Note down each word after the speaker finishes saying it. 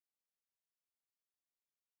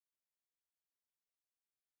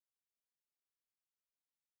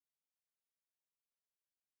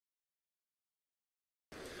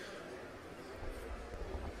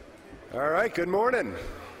All right, good morning.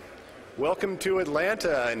 Welcome to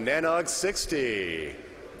Atlanta and NANOG 60.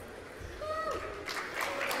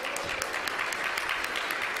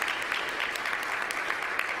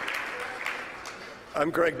 I'm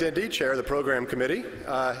Greg Dendy, chair of the program committee.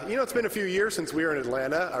 It's been a few years since we were in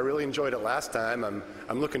Atlanta. I really enjoyed it last time.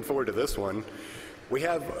 I'm looking forward to this one. We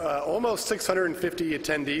have almost 650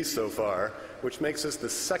 attendees so far, which makes us the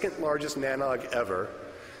second largest NANOG ever,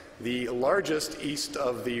 the largest east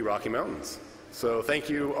of the Rocky Mountains. So thank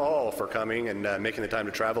you all for coming and making the time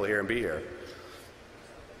to travel here and be here.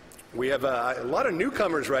 We have a lot of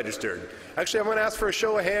newcomers registered. Actually, I'm going to ask for a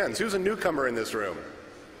show of hands. Who's a newcomer in this room?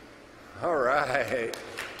 All right.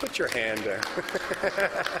 Put your hand there.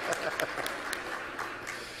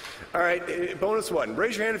 All right, bonus one.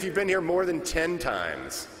 Raise your hand if you've been here more than 10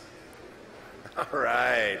 times. All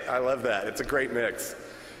right. I love that. It's a great mix.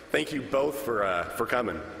 Thank you both for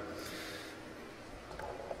coming.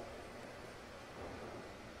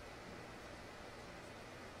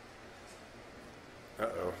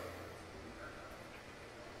 Uh-oh.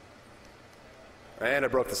 And I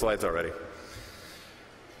broke the slides already.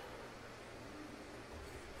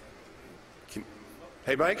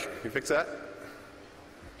 Hey, Mike, you fix that?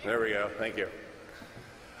 There we go. Thank you.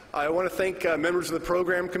 I want to thank members of the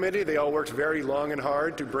program committee. They all worked very long and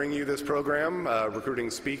hard to bring you this program, recruiting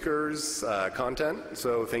speakers, content.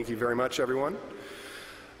 So thank you very much, everyone.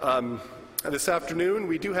 This afternoon,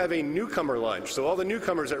 we do have a newcomer lunch. So all the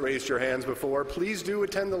newcomers that raised your hands before, please do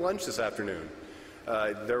attend the lunch this afternoon.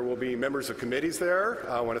 There will be members of committees there.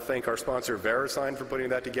 I want to thank our sponsor, VeriSign, for putting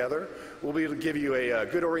that together. We'll be able to give you a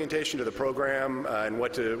good orientation to the program and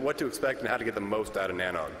what to expect and how to get the most out of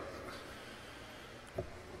NANOG.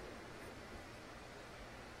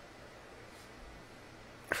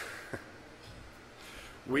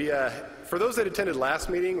 For those that attended last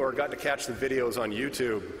meeting or got to catch the videos on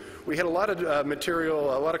YouTube, we had a lot of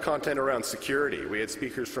material, a lot of content around security. We had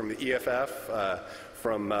speakers from the EFF,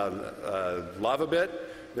 from LavaBit.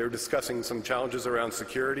 They were discussing some challenges around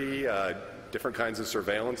security, different kinds of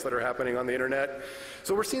surveillance that are happening on the internet.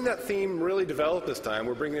 So we're seeing that theme really develop this time.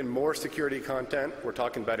 We're bringing in more security content. We're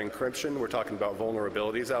talking about encryption. We're talking about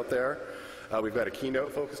vulnerabilities out there. We've got a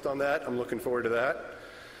keynote focused on that. I'm looking forward to that.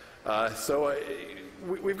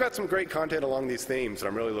 We've got some great content along these themes, and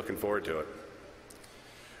I'm really looking forward to it.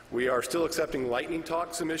 We are still accepting lightning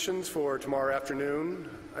talk submissions for tomorrow afternoon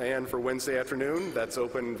and for Wednesday afternoon. That's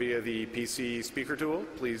open via the PC speaker tool.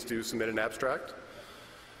 Please do submit an abstract.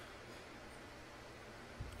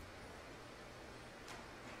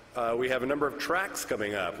 We have a number of tracks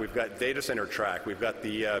coming up. We've got data center track. We've got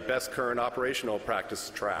the best current operational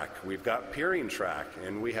practice track. We've got peering track,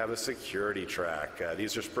 and we have a security track.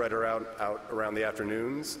 These are spread out around the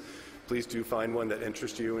afternoons. Please do find one that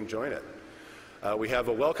interests you and join it. We have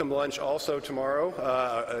a welcome lunch also tomorrow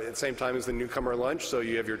at the same time as the newcomer lunch, so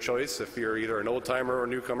you have your choice. If you're either an old timer or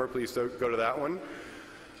newcomer, please go to that one.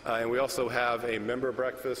 And we also have a member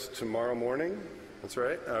breakfast tomorrow morning. That's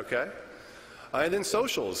right. Okay. And then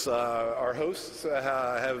socials. Our hosts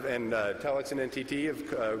and Telx and NTT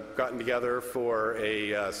have gotten together for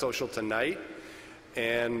a social tonight,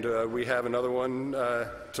 and we have another one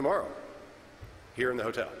tomorrow here in the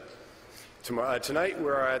hotel. Tonight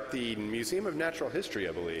we're at the Museum of Natural History,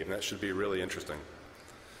 I believe, and that should be really interesting.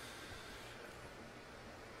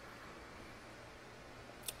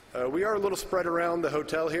 We are a little spread around the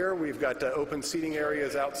hotel here. We've got open seating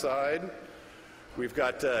areas outside. We've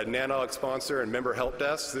got NANOG sponsor and member help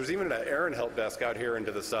desks. There's even an Aaron help desk out here and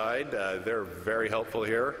to the side. They're very helpful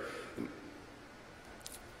here.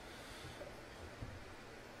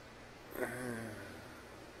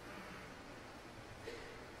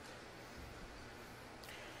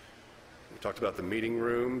 We talked about the meeting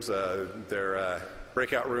rooms. Their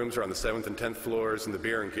breakout rooms are on the 7th and 10th floors, and the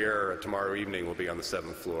beer and gear tomorrow evening will be on the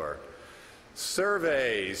 7th floor.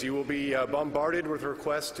 Surveys. You will be bombarded with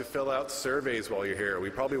requests to fill out surveys while you're here. We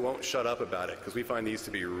probably won't shut up about it because we find these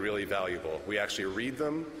to be really valuable. We actually read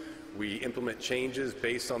them. We implement changes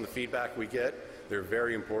based on the feedback we get. They're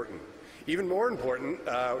very important. Even more important,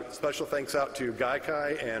 special thanks out to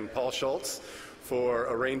Gaikai and Paul Schultz for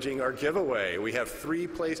arranging our giveaway. We have 3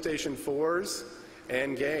 PlayStation 4s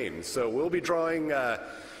and games. So we'll be drawing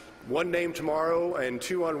 1 name tomorrow and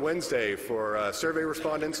 2 on Wednesday for survey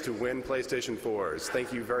respondents to win PlayStation 4s.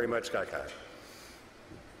 Thank you very much, Gaikai.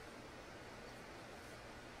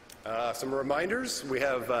 Some reminders. We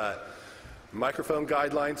have microphone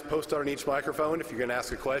guidelines posted on each microphone. If you're going to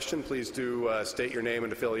ask a question, please do state your name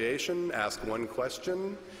and affiliation, ask 1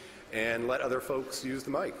 question, and let other folks use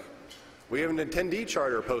the mic. We have an attendee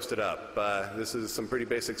charter posted up. This is some pretty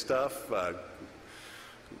basic stuff.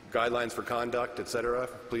 guidelines for conduct, etc.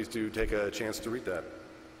 Please do take a chance to read that.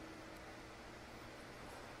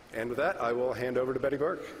 And with that, I will hand over to Betty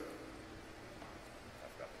Burke.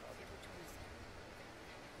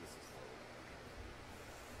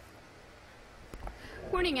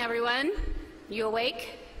 Morning, everyone. You awake?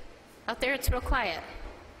 Out there, it's real quiet.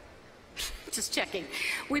 Just checking.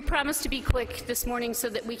 We promised to be quick this morning so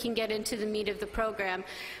that we can get into the meat of the program.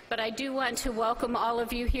 But I do want to welcome all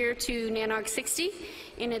of you here to NANOG 60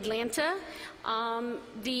 in Atlanta.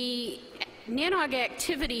 The NANOG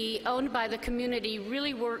activity owned by the community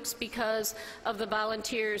really works because of the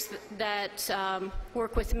volunteers that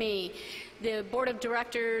work with me. The board of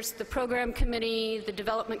directors, the program committee, the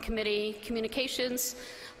development committee, communications,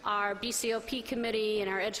 our BCOP committee, and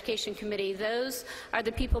our education committee. Those are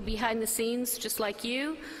the people behind the scenes, just like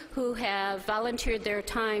you, who have volunteered their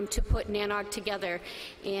time to put NANOG together.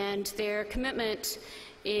 And their commitment,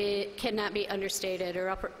 it cannot be understated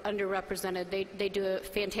or underrepresented. They do a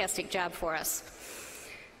fantastic job for us.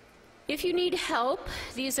 If you need help,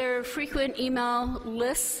 these are frequent email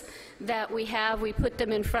lists that we have. We put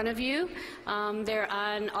them in front of you. They're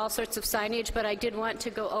on all sorts of signage, but I did want to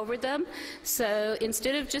go over them. So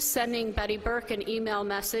instead of just sending Betty Burke an email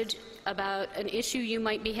message about an issue you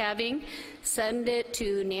might be having, send it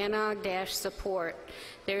to nanog-support.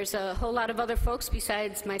 There's a whole lot of other folks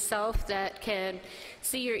besides myself that can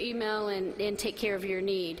see your email and take care of your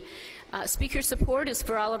need. Speaker support is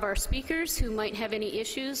for all of our speakers who might have any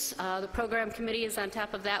issues. The program committee is on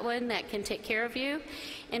top of that one that can take care of you.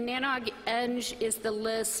 And NANOG Eng is the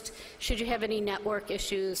list should you have any network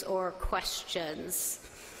issues or questions.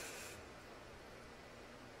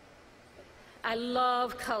 I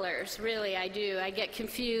love colors, really, I do. I get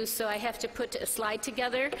confused, so I have to put a slide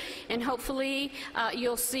together, and hopefully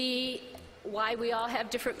you'll see why we all have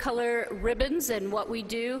different color ribbons and what we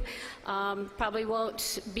do. Probably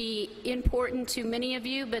won't be important to many of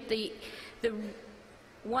you, but the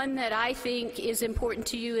one that I think is important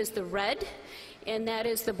to you is the red, and that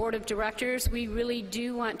is the board of directors. We really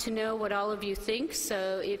do want to know what all of you think,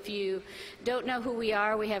 so if you don't know who we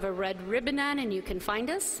are, we have a red ribbon on and you can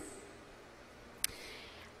find us.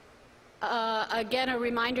 Again, a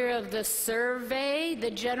reminder of the survey,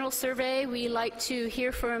 the general survey. We like to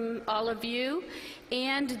hear from all of you.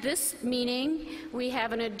 And this meeting, we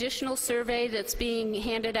have an additional survey that's being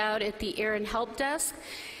handed out at the Aaron Help Desk.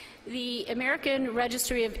 The American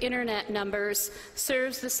Registry of Internet Numbers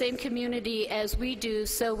serves the same community as we do,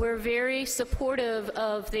 so we're very supportive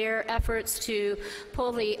of their efforts to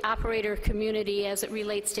pull the operator community as it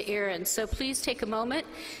relates to Aaron. So please take a moment,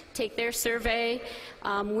 take their survey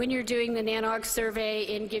when you're doing the NANOG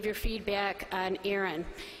survey, and give your feedback on Aaron.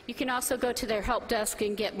 You can also go to their help desk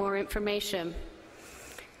and get more information.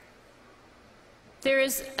 There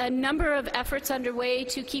is a number of efforts underway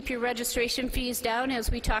to keep your registration fees down,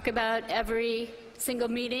 as we talk about every single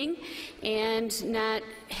meeting, and not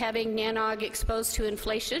having NANOG exposed to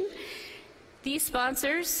inflation. These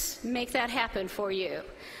sponsors make that happen for you.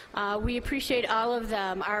 We appreciate all of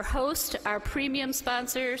them. Our host, our premium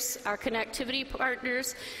sponsors, our connectivity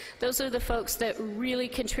partners, those are the folks that really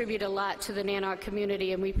contribute a lot to the NANOG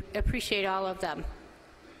community, and we appreciate all of them.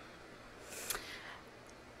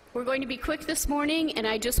 We're going to be quick this morning, and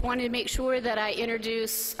I just wanted to make sure that I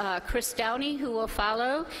introduce Chris Downie, who will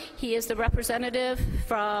follow. He is the representative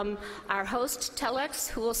from our host, Telx,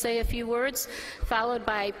 who will say a few words, followed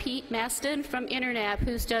by Pete Mastin from Internap,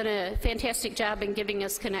 who's done a fantastic job in giving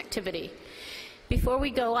us connectivity. Before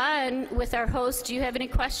we go on with our host, do you have any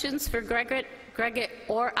questions for Gregor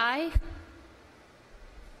or I?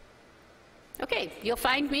 Okay, you'll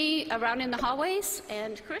find me around in the hallways,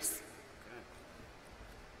 and Chris?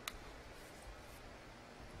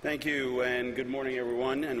 Thank you, and good morning,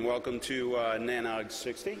 everyone, and welcome to NANOG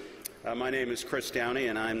 60. My name is Chris Downie,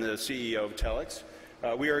 and I'm the CEO of Telx.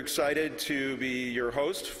 We are excited to be your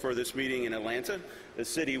host for this meeting in Atlanta, a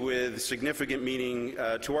city with significant meaning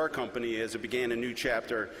to our company as it began a new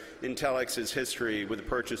chapter in Telx's history with the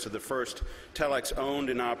purchase of the first Telx-owned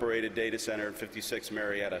and operated data center at 56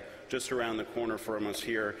 Marietta, just around the corner from us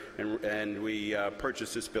here, and we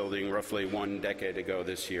purchased this building roughly 1 decade ago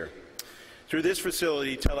this year. Through this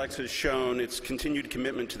facility, Telx has shown its continued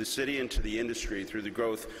commitment to the city and to the industry through the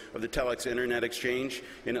growth of the Telx Internet Exchange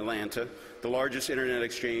in Atlanta, the largest Internet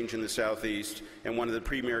exchange in the Southeast, and one of the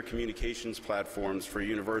premier communications platforms for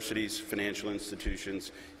universities, financial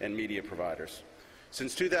institutions, and media providers.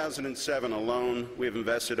 Since 2007 alone, we have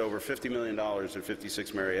invested over $50 million at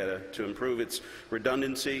 56 Marietta to improve its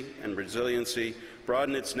redundancy and resiliency,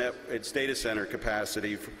 broaden its data center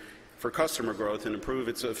capacity for customer growth, and improve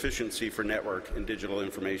its efficiency for network and digital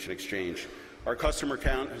information exchange. Our customer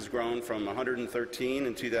count has grown from 113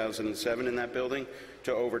 in 2007 in that building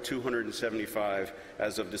to over 275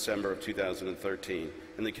 as of December of 2013,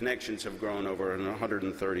 and the connections have grown over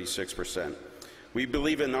 136%. We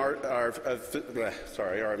believe in our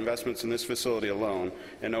investments in this facility alone,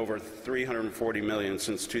 and over $340 million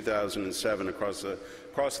since 2007 across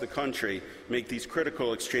the country, make these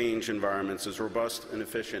critical exchange environments as robust and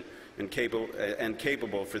efficient and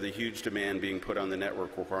capable for the huge demand being put on the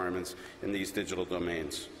network requirements in these digital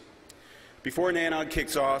domains. Before NANOG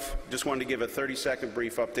kicks off, just wanted to give a 30-second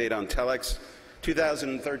brief update on Telx.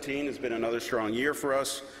 2013 has been another strong year for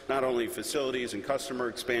us, not only facilities and customer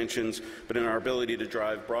expansions, but in our ability to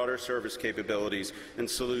drive broader service capabilities and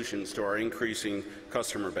solutions to our increasing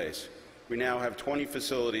customer base. We now have 20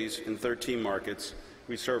 facilities in 13 markets.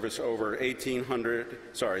 We service over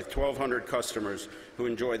 1,200 customers who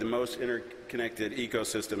enjoy the most interconnected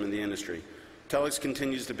ecosystem in the industry. Telx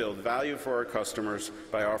continues to build value for our customers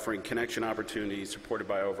by offering connection opportunities supported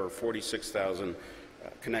by over 46,000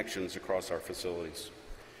 connections across our facilities.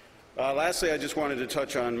 Lastly, I just wanted to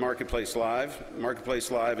touch on Marketplace Live.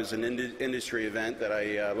 Marketplace Live is an industry event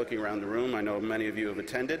that looking around the room, I know many of you have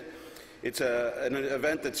attended. It's an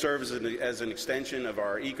event that serves as an extension of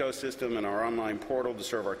our ecosystem and our online portal to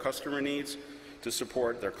serve our customer needs, to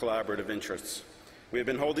support their collaborative interests. We have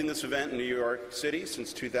been holding this event in New York City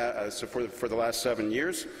since for the last 7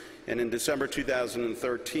 years, and in December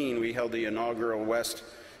 2013, we held the inaugural West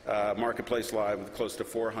Marketplace Live with close to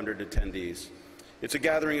 400 attendees. It's a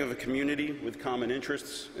gathering of a community with common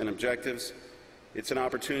interests and objectives. It's an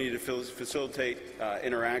opportunity to facilitate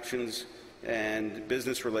interactions and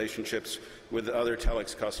business relationships with other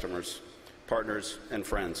Telx customers, partners, and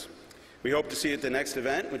friends. We hope to see you at the next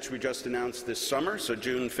event, which we just announced this summer, so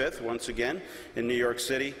June 5th, once again, in New York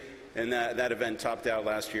City. And that event topped out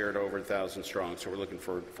last year at over 1,000 strong, so we're looking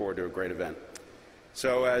forward to a great event.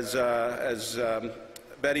 So as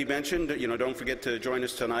Betty mentioned, don't forget to join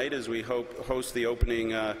us tonight as we host the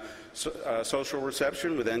opening social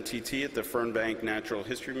reception with NTT at the Fernbank Natural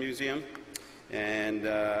History Museum. And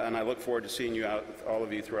I look forward to seeing you all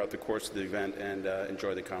of you throughout the course of the event, and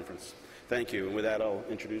enjoy the conference. Thank you. And with that, I'll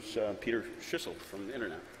introduce Peter Schissel from the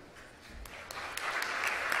Internap.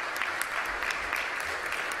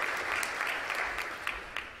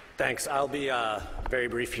 Thanks. I'll be very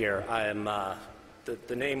brief here.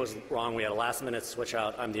 The name was wrong. We had a last-minute switch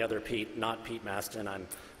out. I'm the other Pete, not Pete Mastin. I'm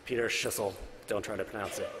Peter Schissel. Don't try to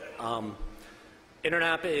pronounce it.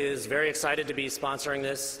 Internap is very excited to be sponsoring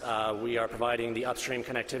this. We are providing the upstream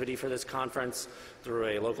connectivity for this conference through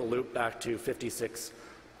a local loop back to 56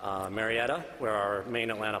 Marietta, where our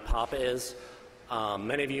main Atlanta POP is.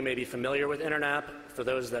 Many of you may be familiar with Internap. For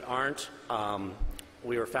those that aren't,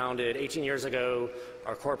 we were founded 18 years ago.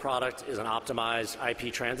 Our core product is an optimized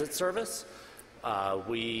IP transit service.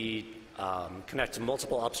 We connect to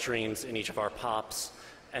multiple upstreams in each of our POPs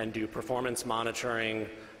and do performance monitoring,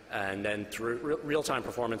 and then through real-time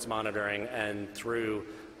performance monitoring and through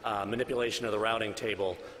manipulation of the routing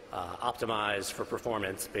table, optimize for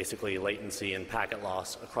performance, basically latency and packet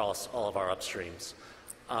loss across all of our upstreams.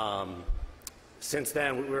 Since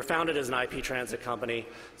then, we were founded as an IP transit company.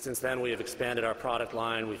 Since then, we have expanded our product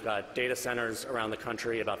line. We've got data centers around the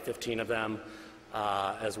country, about 15 of them,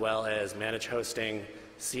 as well as managed hosting,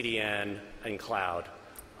 CDN, and cloud.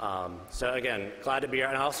 So again, glad to be here.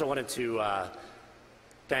 And I also wanted to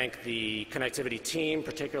thank the connectivity team,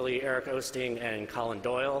 particularly Eric Osting and Colin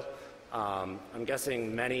Doyle. I'm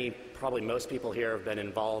guessing probably most people here have been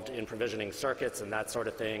involved in provisioning circuits and that sort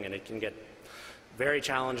of thing, and it can get very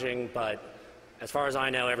challenging, but as far as I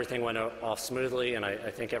know, everything went off smoothly, and I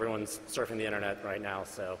think everyone's surfing the internet right now,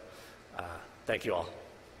 so thank you all.